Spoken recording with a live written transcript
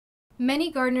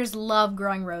Many gardeners love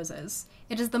growing roses.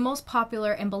 It is the most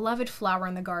popular and beloved flower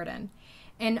in the garden.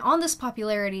 And on this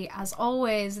popularity, as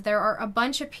always, there are a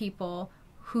bunch of people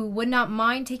who would not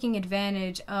mind taking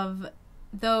advantage of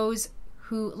those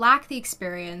who lack the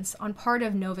experience on part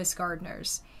of novice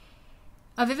gardeners.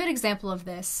 A vivid example of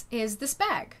this is this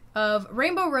bag of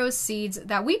rainbow rose seeds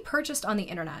that we purchased on the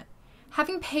internet.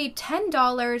 Having paid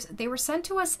 $10, they were sent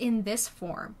to us in this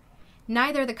form.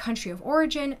 Neither the country of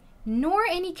origin nor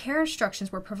any care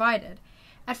instructions were provided.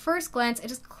 At first glance,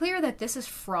 it is clear that this is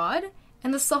fraud,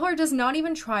 and the seller does not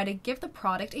even try to give the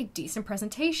product a decent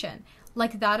presentation,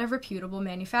 like that of reputable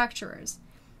manufacturers.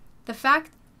 The fact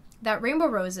that rainbow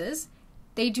roses,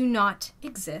 they do not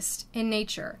exist in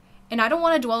nature. And I don't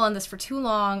want to dwell on this for too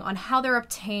long on how they're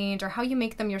obtained or how you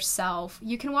make them yourself.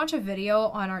 You can watch a video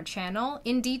on our channel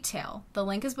in detail. The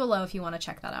link is below if you want to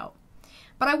check that out.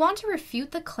 But I want to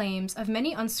refute the claims of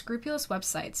many unscrupulous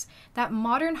websites that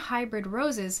modern hybrid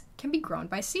roses can be grown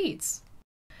by seeds.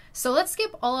 So let's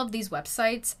skip all of these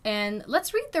websites and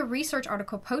let's read the research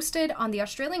article posted on the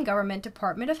Australian Government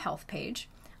Department of Health page.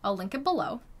 I'll link it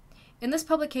below. In this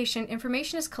publication,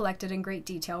 information is collected in great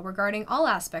detail regarding all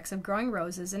aspects of growing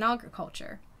roses in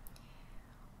agriculture.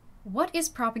 What is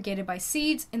propagated by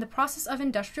seeds in the process of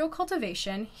industrial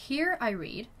cultivation? Here I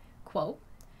read, quote,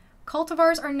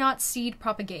 cultivars are not seed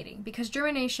propagating because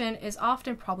germination is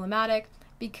often problematic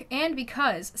and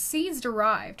because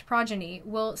seeds-derived progeny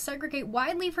will segregate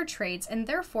widely for traits and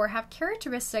therefore have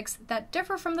characteristics that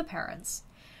differ from the parents.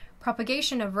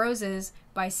 Propagation of roses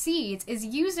by seeds is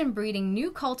used in breeding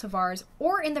new cultivars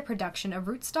or in the production of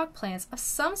rootstock plants of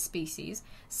some species,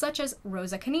 such as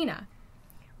Rosa canina.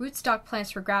 Rootstock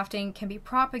plants for grafting can be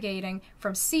propagating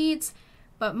from seeds,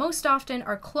 but most often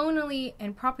are clonally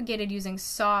and propagated using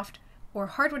soft or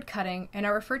hardwood cutting and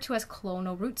are referred to as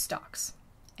clonal rootstocks.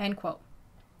 End quote.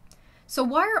 So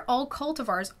why are all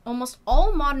cultivars, almost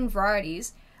all modern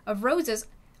varieties of roses,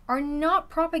 are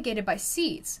not propagated by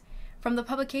seeds? From the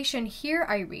publication here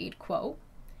I read, quote,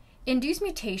 induced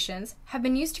mutations have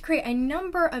been used to create a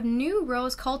number of new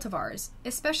rose cultivars,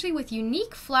 especially with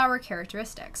unique flower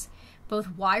characteristics.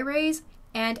 Both Y-rays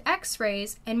and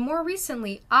X-rays, and more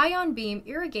recently, ion beam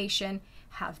irrigation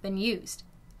have been used.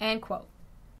 End quote.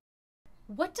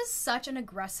 What does such an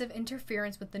aggressive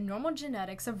interference with the normal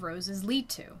genetics of roses lead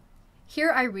to?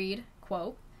 Here I read,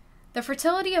 quote, the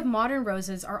fertility of modern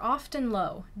roses are often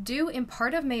low, due in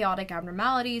part of meiotic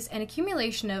abnormalities and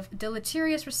accumulation of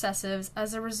deleterious recessives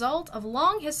as a result of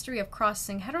long history of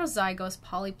crossing heterozygous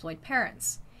polyploid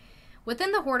parents.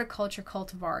 Within the horticulture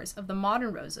cultivars of the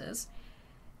modern roses,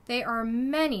 there are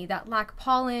many that lack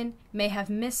pollen, may have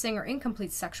missing or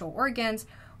incomplete sexual organs,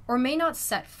 or may not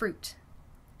set fruit.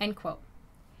 End quote.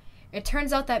 It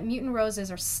turns out that mutant roses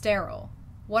are sterile.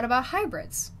 What about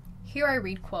hybrids? Here I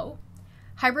read, quote,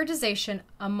 hybridization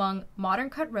among modern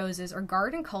cut roses or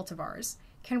garden cultivars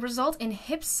can result in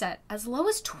hips set as low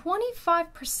as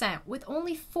 25% with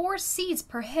only 4 seeds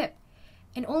per hip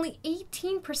and only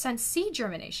 18% seed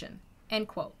germination. End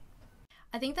quote.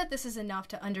 I think that this is enough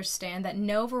to understand that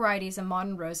no varieties of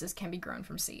modern roses can be grown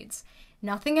from seeds.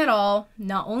 Nothing at all,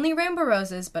 not only rainbow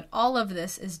roses, but all of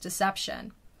this is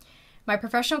deception. My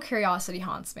professional curiosity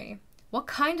haunts me. What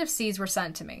kind of seeds were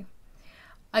sent to me?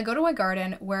 I go to a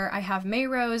garden where I have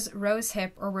Mayrose,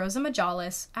 Rosehip, or Rosa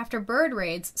majalis. After bird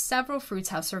raids, several fruits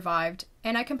have survived,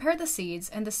 and I compared the seeds,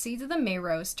 and the seeds of the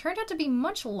Mayrose turned out to be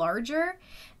much larger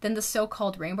than the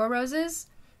so-called rainbow roses.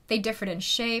 They differed in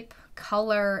shape,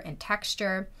 color, and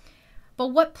texture. But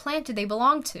what plant did they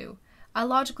belong to? I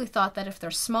logically thought that if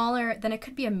they're smaller, then it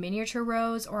could be a miniature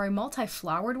rose or a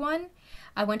multi-flowered one.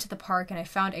 I went to the park and I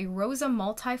found a Rosa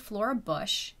multiflora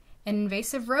bush, an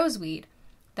invasive roseweed,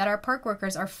 that our park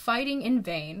workers are fighting in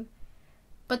vain.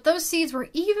 But those seeds were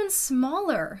even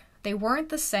smaller. They weren't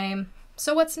the same.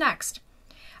 So what's next?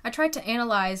 I tried to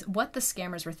analyze what the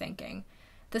scammers were thinking.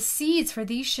 The seeds for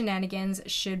these shenanigans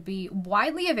should be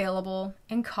widely available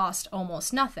and cost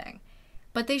almost nothing.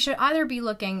 But they should either be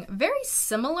looking very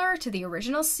similar to the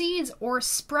original seeds or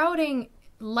sprouting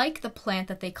like the plant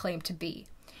that they claim to be.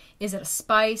 Is it a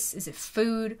spice? Is it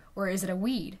food? Or is it a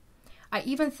weed? I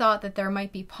even thought that there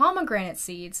might be pomegranate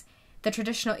seeds, the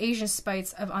traditional Asian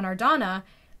spice of Anardana.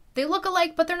 They look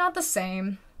alike, but they're not the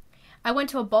same. I went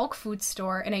to a bulk food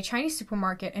store in a Chinese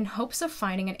supermarket in hopes of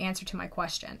finding an answer to my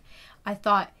question. I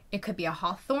thought it could be a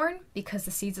hawthorn because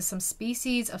the seeds of some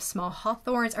species of small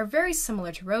hawthorns are very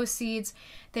similar to rose seeds.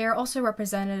 They are also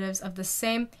representatives of the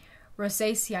same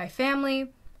Rosaceae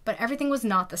family, but everything was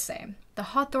not the same. The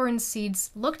hawthorn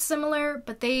seeds looked similar,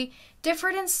 but they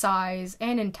differed in size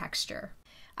and in texture.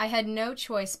 I had no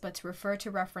choice but to refer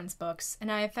to reference books,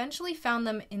 and I eventually found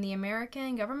them in the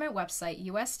American government website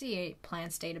USDA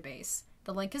Plants Database.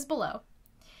 The link is below.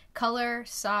 Color,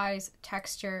 size,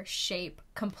 texture, shape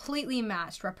completely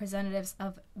matched representatives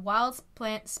of wild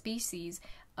plant species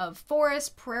of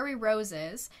forest prairie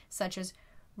roses, such as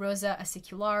Rosa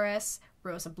acicularis,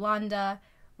 Rosa blanda,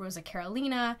 Rosa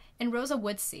carolina, and Rosa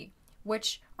woodsii,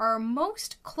 which are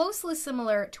most closely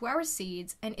similar to our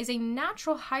seeds and is a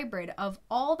natural hybrid of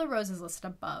all the roses listed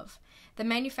above. The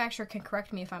manufacturer can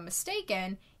correct me if I'm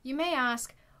mistaken. You may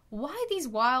ask, why these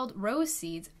wild rose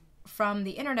seeds from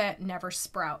the internet never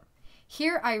sprout?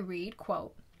 Here I read,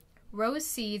 quote, "Rose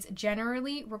seeds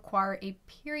generally require a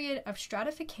period of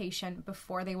stratification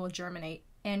before they will germinate,"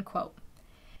 end quote.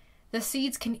 The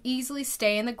seeds can easily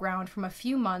stay in the ground from a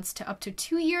few months to up to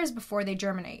 2 years before they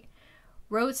germinate.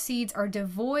 Rose seeds are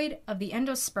devoid of the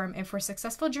endosperm, and for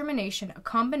successful germination, a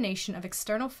combination of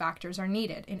external factors are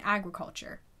needed in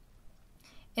agriculture.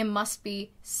 It must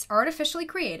be artificially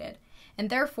created, and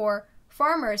therefore,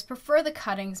 farmers prefer the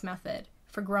cuttings method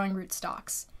for growing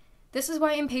rootstocks. This is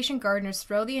why impatient gardeners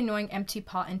throw the annoying empty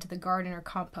pot into the garden or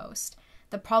compost.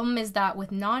 The problem is that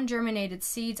with non-germinated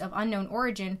seeds of unknown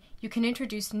origin, you can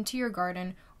introduce into your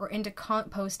garden or into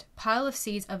compost pile of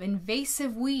seeds of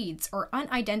invasive weeds or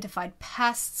unidentified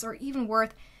pests or even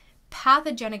worse,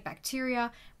 pathogenic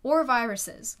bacteria or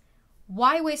viruses.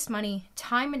 Why waste money,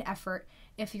 time, and effort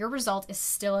if your result is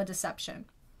still a deception?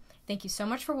 Thank you so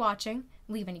much for watching.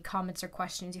 Leave any comments or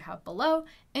questions you have below,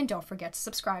 and don't forget to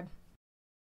subscribe.